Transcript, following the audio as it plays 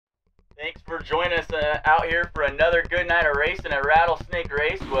Thanks for joining us out here for another good night of racing at Rattlesnake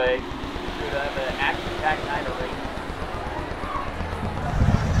Raceway. We have an action-packed night of racing.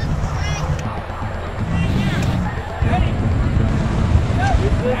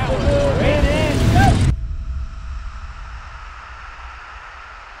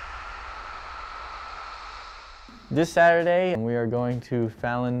 This Saturday, we are going to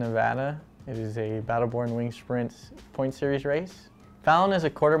Fallon, Nevada. It is a Battle-Born Wing Sprint Point Series race. Fallon is a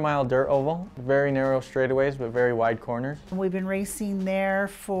quarter-mile dirt oval, very narrow straightaways, but very wide corners. We've been racing there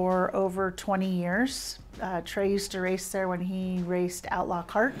for over 20 years. Trey used to race there when he raced Outlaw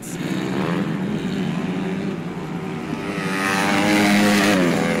Karts.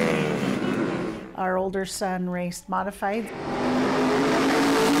 Our older son raced modified.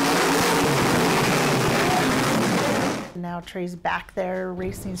 Now Trey's back there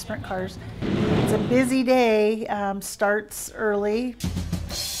racing sprint cars. It's a busy day, starts early,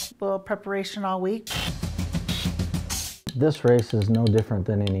 little preparation all week. This race is no different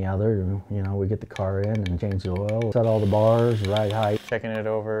than any other. You know, we get the car in and change the oil, set all the bars, ride height. Checking it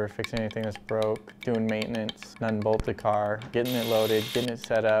over, fixing anything that's broke, doing maintenance, nut and bolt the car, getting it loaded, getting it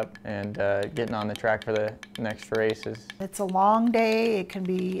set up, and getting on the track for the next races. It's a long day. It can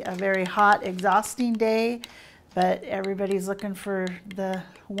be a very hot, exhausting day, but everybody's looking for the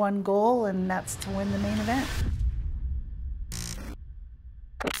one goal, and that's to win the main event.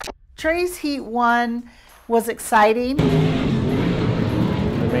 Trey's Heat 1 was exciting.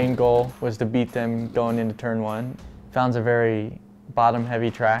 The main goal was to beat them going into turn one. Fallon's a very bottom-heavy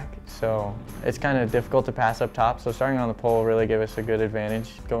track, so it's kind of difficult to pass up top, so starting on the pole really gave us a good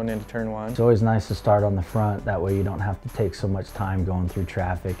advantage going into turn one. It's always nice to start on the front, that way you don't have to take so much time going through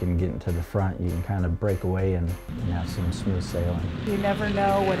traffic and getting to the front. You can kind of break away and have some smooth sailing. You never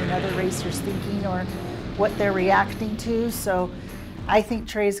know what another racer's thinking or what they're reacting to, so I think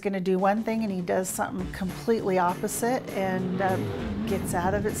Trey's going to do one thing and he does something completely opposite and gets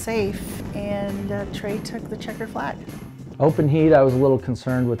out of it safe, and Trey took the checkered flag. Open heat, I was a little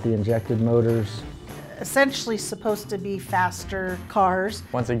concerned with the injected motors. Essentially supposed to be faster cars.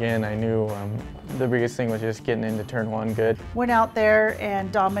 Once again, I knew the biggest thing was just getting into turn one good. Went out there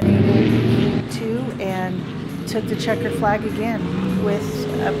and dominated Heat 2 and took the checkered flag again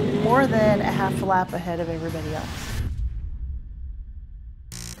with more than a half a lap ahead of everybody else.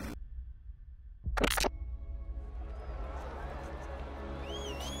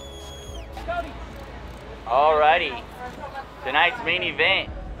 Alrighty, tonight's main event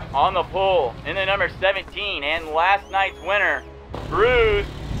on the pole in the number 17 and last night's winner, Bruce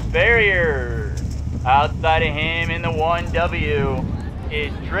Farrier. Outside of him in the 1W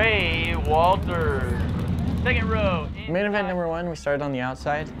is Trey Walters. Second row. Main event number one, we started on the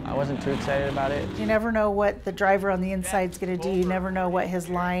outside. I wasn't too excited about it. You never know what the driver on the inside is going to do. You never know what his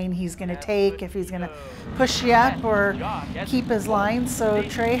line he's going to take, if he's going to push you up or keep his line. So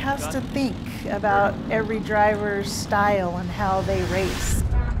Trey has to think about every driver's style and how they race.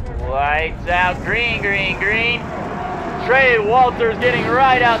 Lights out, green, green, green. Trey Walters getting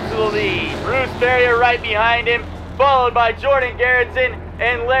right out to the lead. Bruce Farrier right behind him, followed by Jordan Garrettson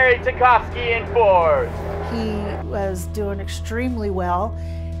and Larry Tchaikovsky in fourth. He was doing extremely well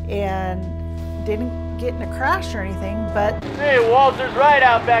and didn't get in a crash or anything, but Trey Walters right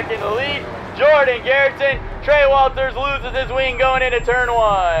out back in the lead. Jordan Garrettson, Trey Walters loses his wing going into turn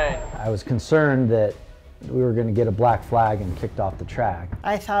one. I was concerned that we were going to get a black flag and kicked off the track.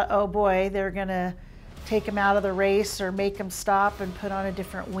 I thought, oh boy, they're going to take him out of the race or make him stop and put on a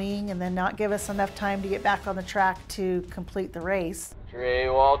different wing and then not give us enough time to get back on the track to complete the race. Trey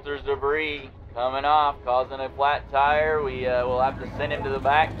Walters debris coming off, causing a flat tire. We will have to send him to the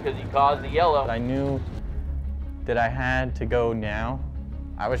back because he caused the yellow. I knew that I had to go now.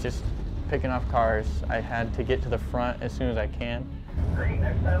 I was just picking off cars. I had to get to the front as soon as I can.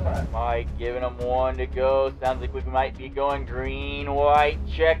 Mike giving him one to go. Sounds like we might be going green, white,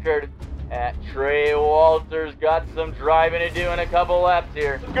 checkered. At Trey Walters got some driving to do in a couple laps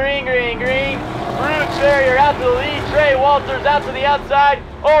here. Green, green, green. Bruce Farrier out to the lead. Trey Walters out to the outside,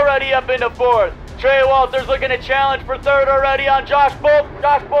 already up into fourth. Trey Walters looking to challenge for third already on Josh Bolt.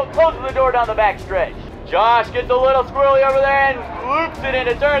 Josh Bolt closes the door down the back stretch. Josh gets a little squirrely over there and loops it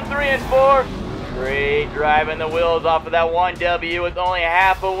into turn 3 and 4. Trey driving the wheels off of that 1W with only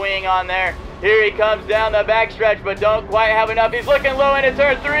half a wing on there. Here he comes down the backstretch, but don't quite have enough. He's looking low into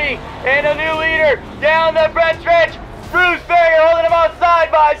turn 3, and a new leader down the front stretch. Bruce Farrier holding him on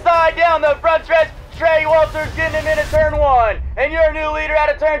side by side down the front stretch. Trey Walters getting him into turn 1, and your new leader out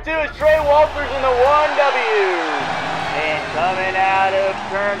of turn 2 is Trey Walters in the 1W. And coming out of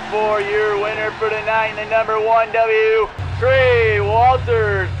turn 4, your winner for tonight in the number 1W, Trey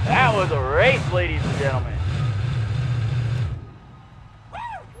Walters. That was was a race, ladies and gentlemen.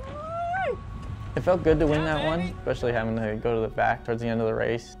 It felt good to win that one, especially having to go to the back towards the end of the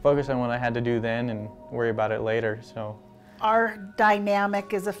race. Focus on what I had to do then and worry about it later. So, our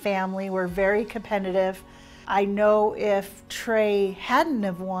dynamic as a family, we're very competitive. I know if Trey hadn't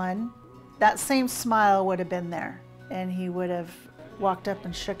have won, that same smile would have been there, and he would have walked up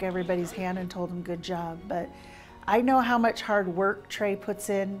and shook everybody's hand and told them good job. But I know how much hard work Trey puts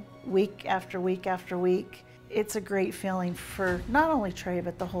in week after week after week. It's a great feeling for not only Trey,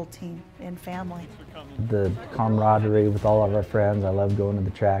 but the whole team and family. The camaraderie with all of our friends. I love going to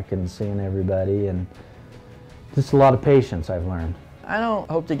the track and seeing everybody, and just a lot of patience I've learned. I don't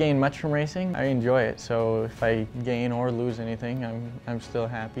hope to gain much from racing. I enjoy it, so if I gain or lose anything, I'm still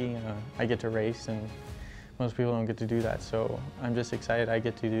happy. I get to race, and most people don't get to do that, so I'm just excited I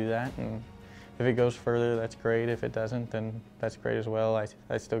get to do that. And if it goes further, that's great. If it doesn't, then that's great as well.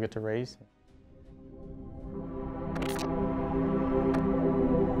 I still get to race.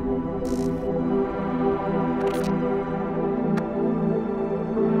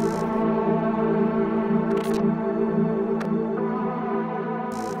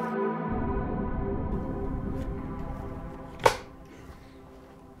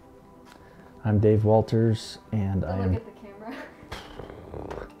 I'm Dave Walters, and I am... Look at the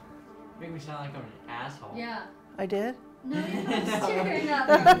camera. Make me sound like I'm an asshole. Yeah. I did? No, you're not staring at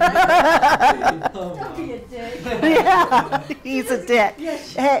me. Don't be a dick. Yeah, he's a dick.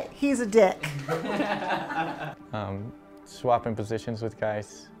 Hey, he's a dick. Swapping positions with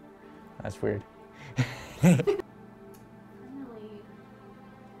guys, that's weird.